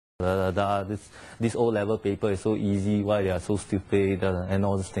this O-level paper is so easy, why they are so stupid, and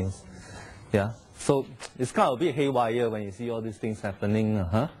all these things. Yeah. So it's kind of a bit haywire when you see all these things happening,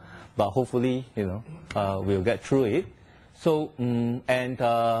 but hopefully, we'll get through it. So,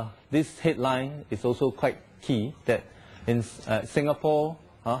 this headline is also quite key, that in Singapore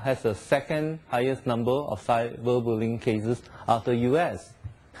has the second highest number of cyberbullying cases after US.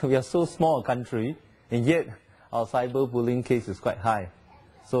 We are so small a country, and yet our cyberbullying case is quite high.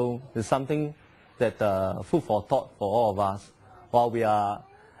 So it's something that food for thought for all of us, while we are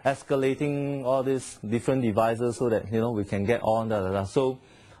escalating all these different devices so that we can get on. So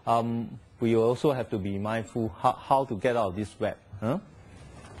we also have to be mindful how to get out of this web.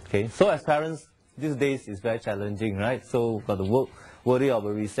 Okay. So as parents, these days it's very challenging, right? So got the worry of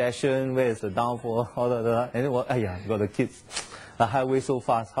a recession, where is the downfall, all that, and then got the kids. The highway so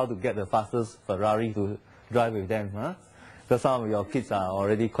fast, how to get the fastest Ferrari to drive with them, Because some of your kids are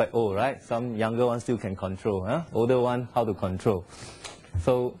already quite old, right? Some younger ones still can control, Older one, how to control.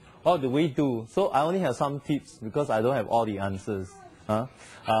 So what do we do? So I only have some tips because I don't have all the answers.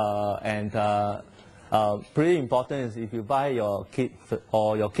 Pretty important is if you buy your kid,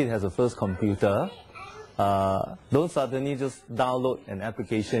 or your kid has a first computer, don't suddenly just download an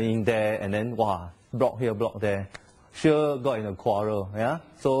application in there and then, block here, block there. Sure got in a quarrel,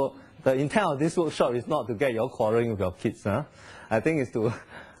 So the intent of this workshop is not to get you quarreling with your kids, I think it's to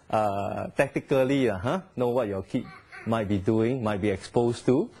tactically know what your kid might be doing, might be exposed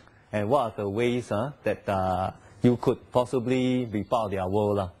to, and what are the ways that you could possibly be part of their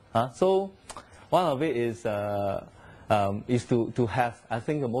world. So one of it is to have, I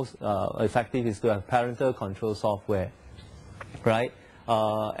think the most effective is to have parental control software, right?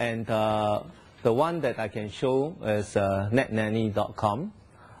 The one that I can show is netnanny.com.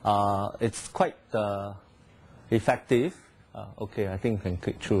 It's quite effective. Okay, I think you can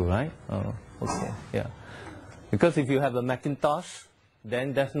click through, right? Okay, yeah. Because if you have a Macintosh,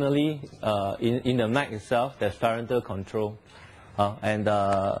 then definitely in the Mac itself, there's parental control.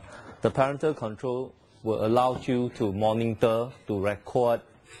 The parental control will allow you to monitor, to record,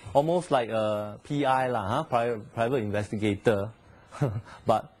 almost like a PI, private investigator.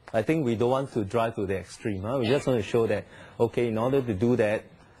 But I think we don't want to drive to the extreme. We just want to show that, okay, in order to do that,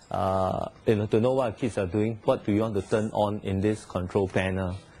 to know what kids are doing, what do you want to turn on in this control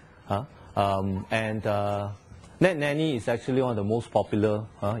panel? NetNanny is actually one of the most popular.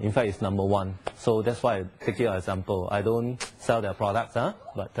 In fact, it's #1. So that's why I take it as an example. I don't sell their products,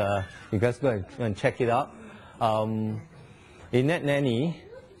 but you guys go and check it out. In NetNanny,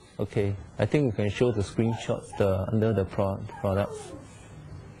 okay, I think we can show the screenshots under the products.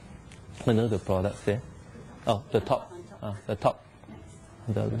 Under the products there. Oh, the top. The top.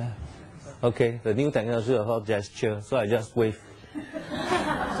 The left. Okay, the new technology is called gesture, so I just wave.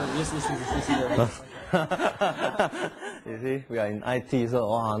 So just listen to the You see, we are in IT,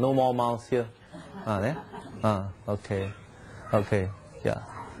 so no more mouse here. Okay, yeah.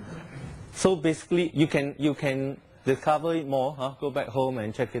 So basically, you can discover it more. Go back home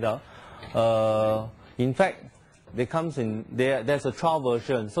and check it out. In fact, there's a trial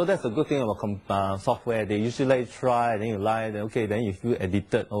version. So that's the good thing about software. They usually let you try, then you lie, then okay, then you feel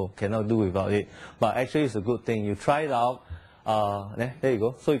addicted. Oh, cannot do without it. But actually, it's a good thing. You try it out. There you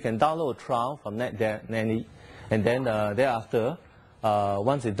go. So you can download a trial from NetNanny, and then thereafter,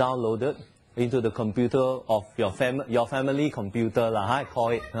 once it's downloaded into the computer of your family computer, I call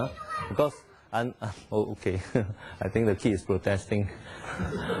it, because okay, I think the kid is protesting.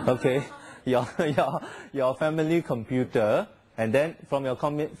 Okay, your family computer, and then from your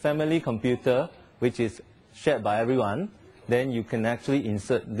family computer, which is shared by everyone, then you can actually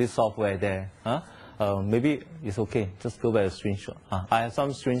insert this software there. Maybe it's okay. Just go by a screenshot. I have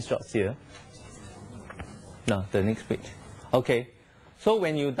some screenshots here. No, the next page. Okay. So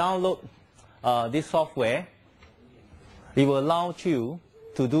when you download this software, it will allow you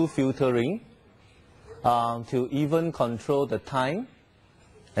to do filtering, to even control the time,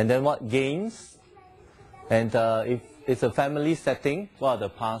 and then what games, and if it's a family setting, what are the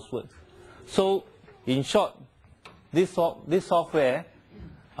passwords. So in short, this software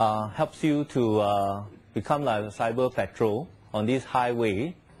helps you to become like a cyber patrol on this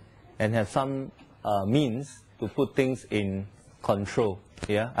highway and have some means to put things in control.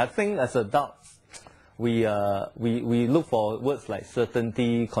 Yeah, I think as adults, we look for words like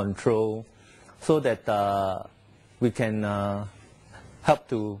certainty, control, so that we can help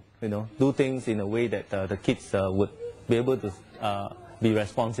to do things in a way that the kids would be able to be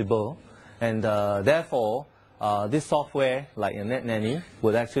responsible, and therefore. This software, like a NetNanny,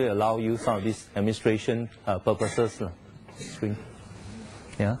 would actually allow you some of these administration purposes. Screen.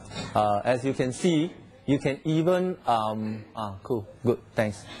 Yeah. As you can see, you can even cool, good,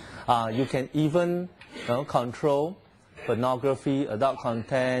 thanks. You can even control pornography, adult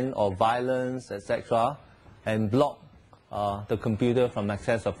content, or violence, etc., and block the computer from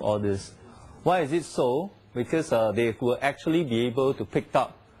access of all this. Why is it so? Because they will actually be able to pick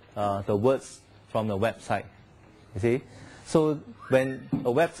up the words from the website. You see? So when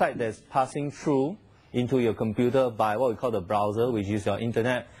a website that's passing through into your computer by what we call the browser, which is your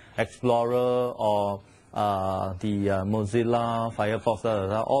Internet Explorer or the Mozilla, Firefox,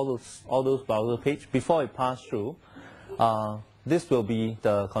 all those browser pages, before it passes through, this will be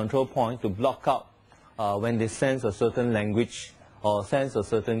the control point to block out when they sense a certain language or sense a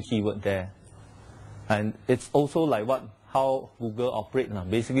certain keyword there. And it's also like how Google operates.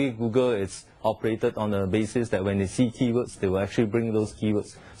 Basically, Google is operated on the basis that when they see keywords, they will actually bring those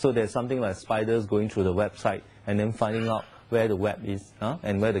keywords. So there's something like spiders going through the website and then finding out where the web is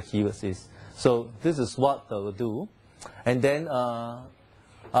and where the keywords is. So this is what they will do. And then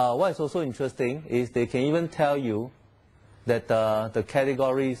what is also interesting is they can even tell you that the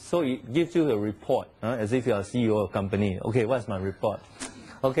categories, so it gives you a report, as if you're a CEO of a company. Okay, what's my report?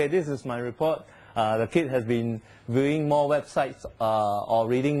 Okay, this is my report. The kid has been viewing more websites or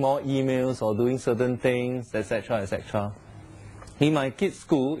reading more emails or doing certain things, etc., etc. In my kids'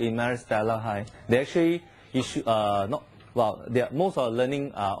 school in Maristella High, they actually issue, most of the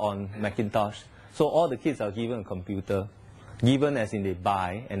learning are on Macintosh. So all the kids are given a computer, given as in they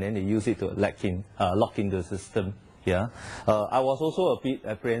buy, and then they use it to log in the system. Yeah, I was also a bit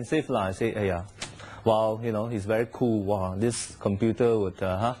apprehensive. I say, hey, wow, he's very cool. Wow, this computer would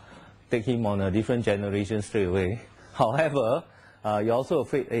take him on a different generation straight away. However, you're also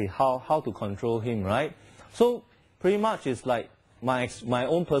afraid, hey, how to control him, right? So pretty much it's like my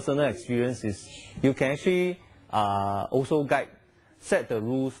own personal experience is you can actually also set the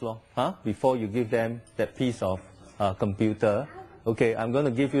rules before you give them that piece of computer. Okay, I'm going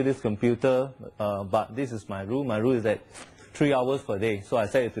to give you this computer, but this is my rule. My rule is that 3 hours per day. So I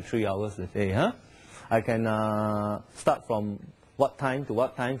set it to 3 hours a day. I can start from what time to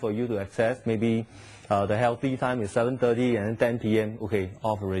what time for you to access. Maybe the healthy time is 7:30 and then 10 p.m. Okay,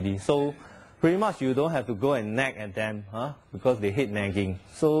 off already. So pretty much you don't have to go and nag at them because they hate nagging.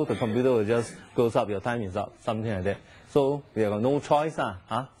 So the computer will just goes up, your time is up, something like that. So we have no choice.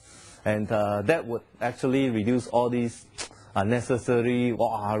 And that would actually reduce all these unnecessary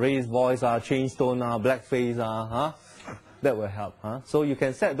raised voice, change tone, blackface. That will help. So you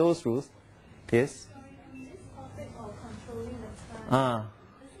can set those rules. Yes? Ah.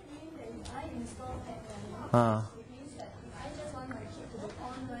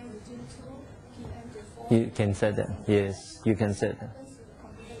 You can set that. Yes, you can set that.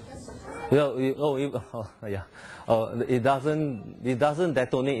 It doesn't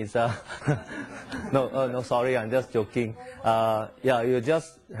detonate itself. No, sorry, I'm just joking. You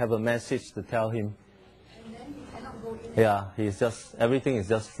just have a message to tell him. And then he cannot go in. Yeah, everything is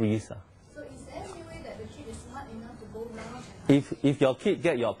just freeze. So is there any way that the kid is smart enough to go down? If your kid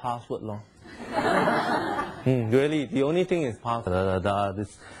get your password, really, the only thing is password.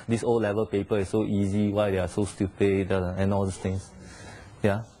 This O-level paper is so easy. Why they are so stupid and all these things.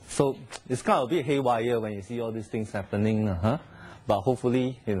 Yeah. So it's kind of a bit haywire when you see all these things happening, but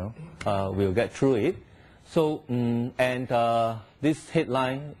hopefully, we'll get through it. So, this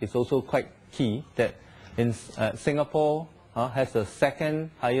headline is also quite key that in Singapore has the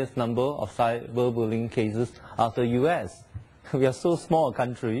second highest number of cyberbullying cases after US. We are so small a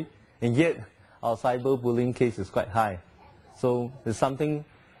country, and yet our cyberbullying case is quite high. So it's something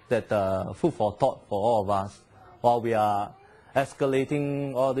that food for thought for all of us while we are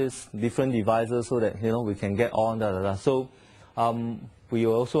escalating all these different devices so that we can get on. So we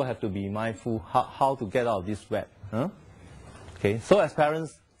also have to be mindful how to get out of this web. Okay, so as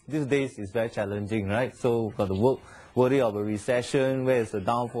parents, these days is very challenging, right? So got the worry of a recession, where is the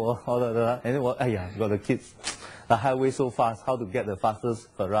downfall, and then got the kids, the highway so fast, how to get the fastest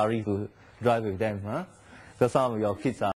Ferrari to drive with them, because some of your kids are